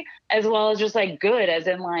 tasty, as well as just like good, as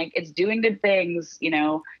in like it's doing good things,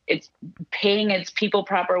 it's paying its people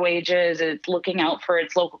proper wages, it's looking out for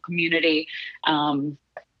its local community.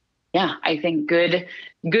 I think good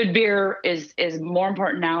beer is more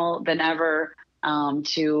important now than ever,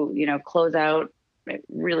 to close out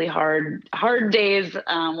really hard days,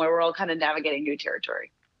 where we're all kind of navigating new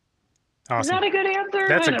territory. Awesome. Is that a good answer?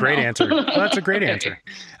 That's a great answer. Well, that's a great answer.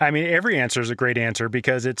 I mean, every answer is a great answer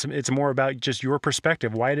because it's more about just your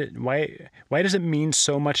perspective. Why does it mean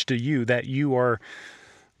so much to you that you are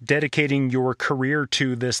dedicating your career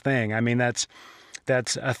to this thing? I mean, that's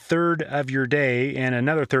a third of your day and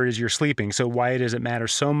another third is you're sleeping. So why does it matter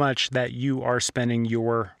so much that you are spending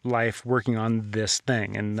your life working on this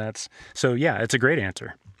thing? And it's a great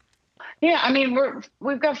answer. Yeah, I mean,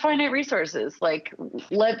 we've got finite resources. Like,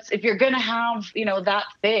 if you're going to have, that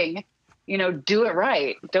thing, do it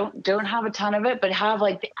right. Don't have a ton of it, but have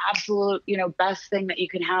like the absolute, best thing that you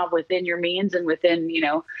can have within your means and within,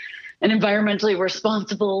 an environmentally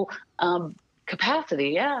responsible capacity.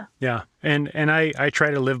 Yeah. Yeah. And I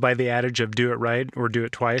try to live by the adage of do it right or do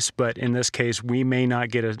it twice. But in this case, we may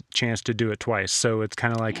not get a chance to do it twice. So it's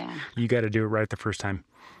kind of like you got to do it right the first time.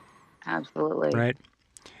 Absolutely. Right.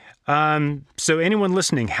 So anyone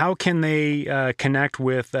listening, how can they connect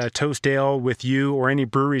with Toast Ale, with you, or any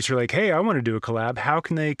breweries who are like, hey, I want to do a collab? How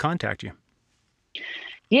can they contact you?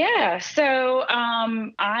 Yeah, so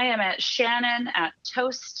I am at Shannon at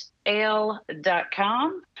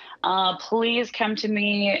toastale.com. Please come to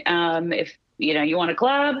me if you want to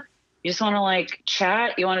collab, you just want to like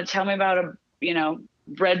chat, you want to tell me about a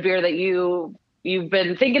red beer that you've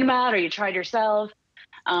been thinking about or you tried yourself.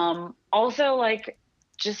 Also, like,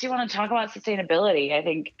 just you want to talk about sustainability. I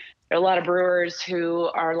think there are a lot of brewers who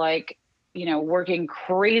are like, working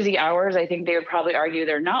crazy hours. I think they would probably argue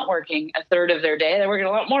they're not working a third of their day. They're working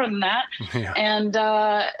a lot more than that. Yeah. And,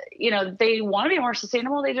 they want to be more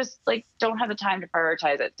sustainable. They just like don't have the time to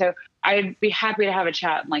prioritize it. So I'd be happy to have a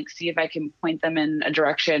chat and like see if I can point them in a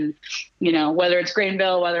direction, whether it's grain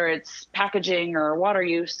bill, whether it's packaging or water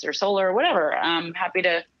use or solar or whatever. I'm happy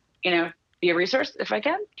to, be a resource if I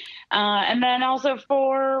can. And then also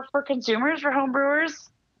for consumers, for home brewers,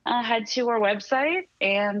 head to our website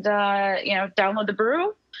and, download the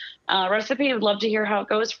brew recipe. I'd love to hear how it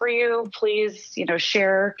goes for you. Please,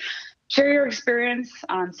 share your experience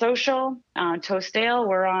on social, on Toast Ale.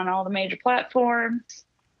 We're on all the major platforms.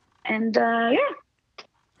 And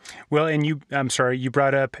Well, and you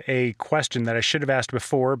brought up a question that I should have asked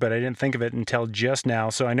before, but I didn't think of it until just now.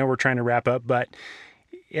 So I know we're trying to wrap up, but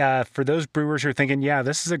for those brewers who are thinking, yeah,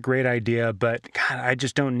 this is a great idea, but God, I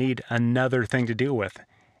just don't need another thing to deal with.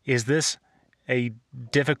 Is this a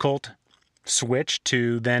difficult switch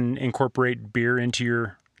to then incorporate beer into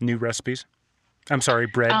your new recipes? I'm sorry,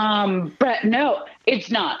 bread. Brett, no, it's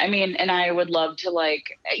not. I mean, and I would love to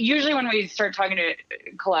usually when we start talking to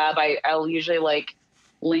collab, I'll usually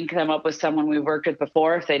link them up with someone we've worked with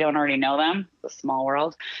before if they don't already know them. It's a small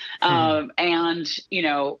world. And, you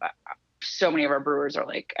know, so many of our brewers are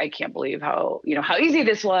like, I can't believe how easy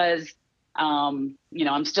this was. You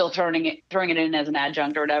know, I'm still throwing it in as an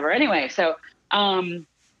adjunct or whatever. Anyway, so,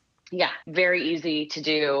 yeah, very easy to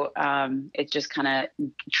do. It's just kind of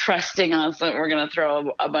trusting us that we're going to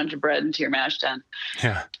throw a bunch of bread into your mash tun.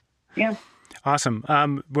 Yeah. Yeah. Awesome.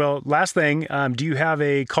 Well, last thing, do you have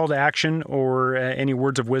a call to action or any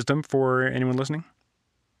words of wisdom for anyone listening?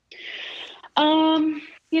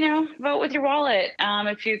 You know, vote with your wallet.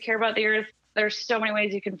 If you care about the earth, there's so many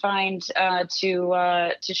ways you can find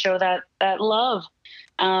to show that love.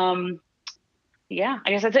 Yeah, I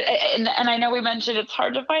guess that's it. And I know we mentioned it's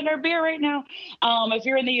hard to find our beer right now. If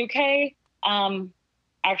you're in the UK,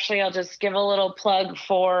 actually, I'll just give a little plug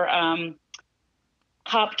for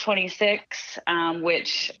COP26,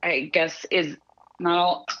 which I guess is not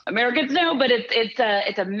all Americans know, but it's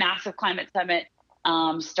a massive climate summit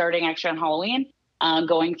starting actually on Halloween,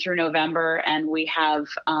 going through November, and we have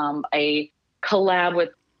a collab with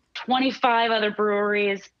 25 other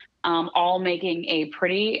breweries, all making a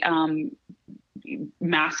pretty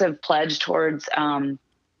massive pledge towards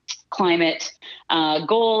climate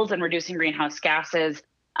goals and reducing greenhouse gases.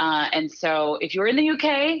 And so if you're in the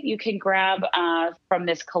UK, you can grab from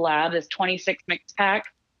this collab, this 26 mix pack.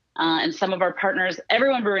 And some of our partners,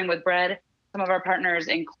 everyone brewing with bread, some of our partners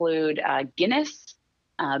include Guinness,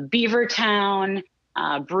 Beavertown,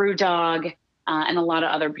 Brewdog, and a lot of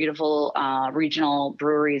other beautiful regional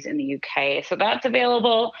breweries in the UK. So that's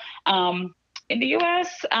available. In the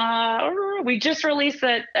US, we just released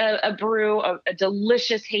a brew, a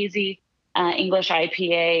delicious hazy English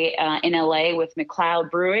IPA in LA with McLeod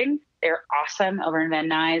Brewing. They're awesome over in Van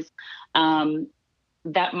Nuys.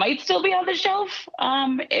 That might still be on the shelf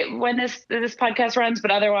when this podcast runs,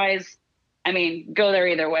 but otherwise, I mean, go there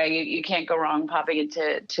either way. You can't go wrong popping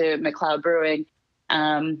into McLeod Brewing.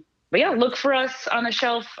 But yeah, look for us on the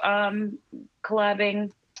shelf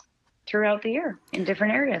collabing throughout the year in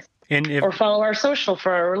different areas. Or follow our social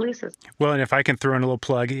for our releases. Well, and if I can throw in a little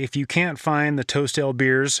plug, if you can't find the Toast Ale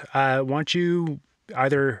beers, why don't you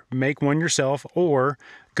either make one yourself or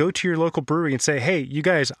go to your local brewery and say, hey, you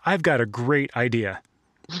guys, I've got a great idea.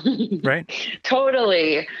 Right?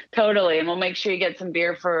 Totally. And we'll make sure you get some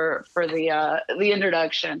beer for the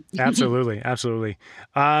introduction. Absolutely.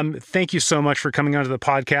 Thank you so much for coming onto the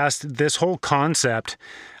podcast. This whole concept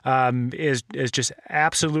is just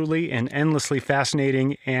absolutely and endlessly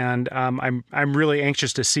fascinating, and I'm really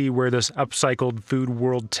anxious to see where this upcycled food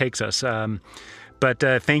world takes us. But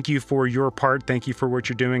thank you for your part. Thank you for what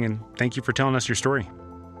you're doing, and thank you for telling us your story.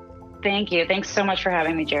 Thank you. Thanks so much for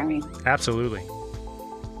having me, Jeremy. Absolutely.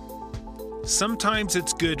 Sometimes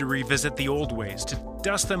it's good to revisit the old ways, to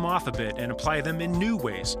dust them off a bit and apply them in new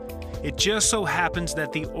ways. It just so happens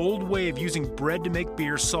that the old way of using bread to make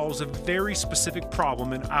beer solves a very specific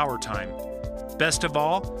problem in our time. Best of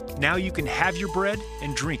all, now you can have your bread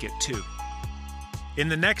and drink it too. In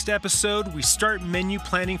the next episode, we start menu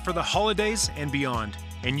planning for the holidays and beyond,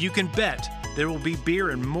 and you can bet there will be beer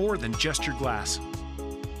in more than just your glass.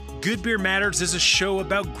 Good Beer Matters is a show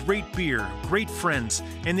about great beer, great friends,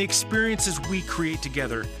 and the experiences we create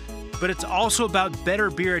together. But it's also about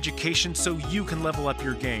better beer education so you can level up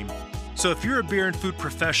your game. So if you're a beer and food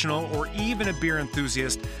professional or even a beer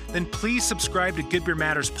enthusiast, then please subscribe to Good Beer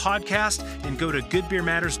Matters podcast and go to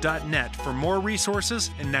goodbeermatters.net for more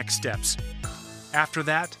resources and next steps. After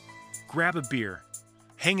that, grab a beer,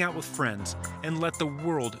 hang out with friends, and let the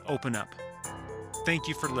world open up. Thank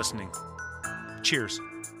you for listening. Cheers.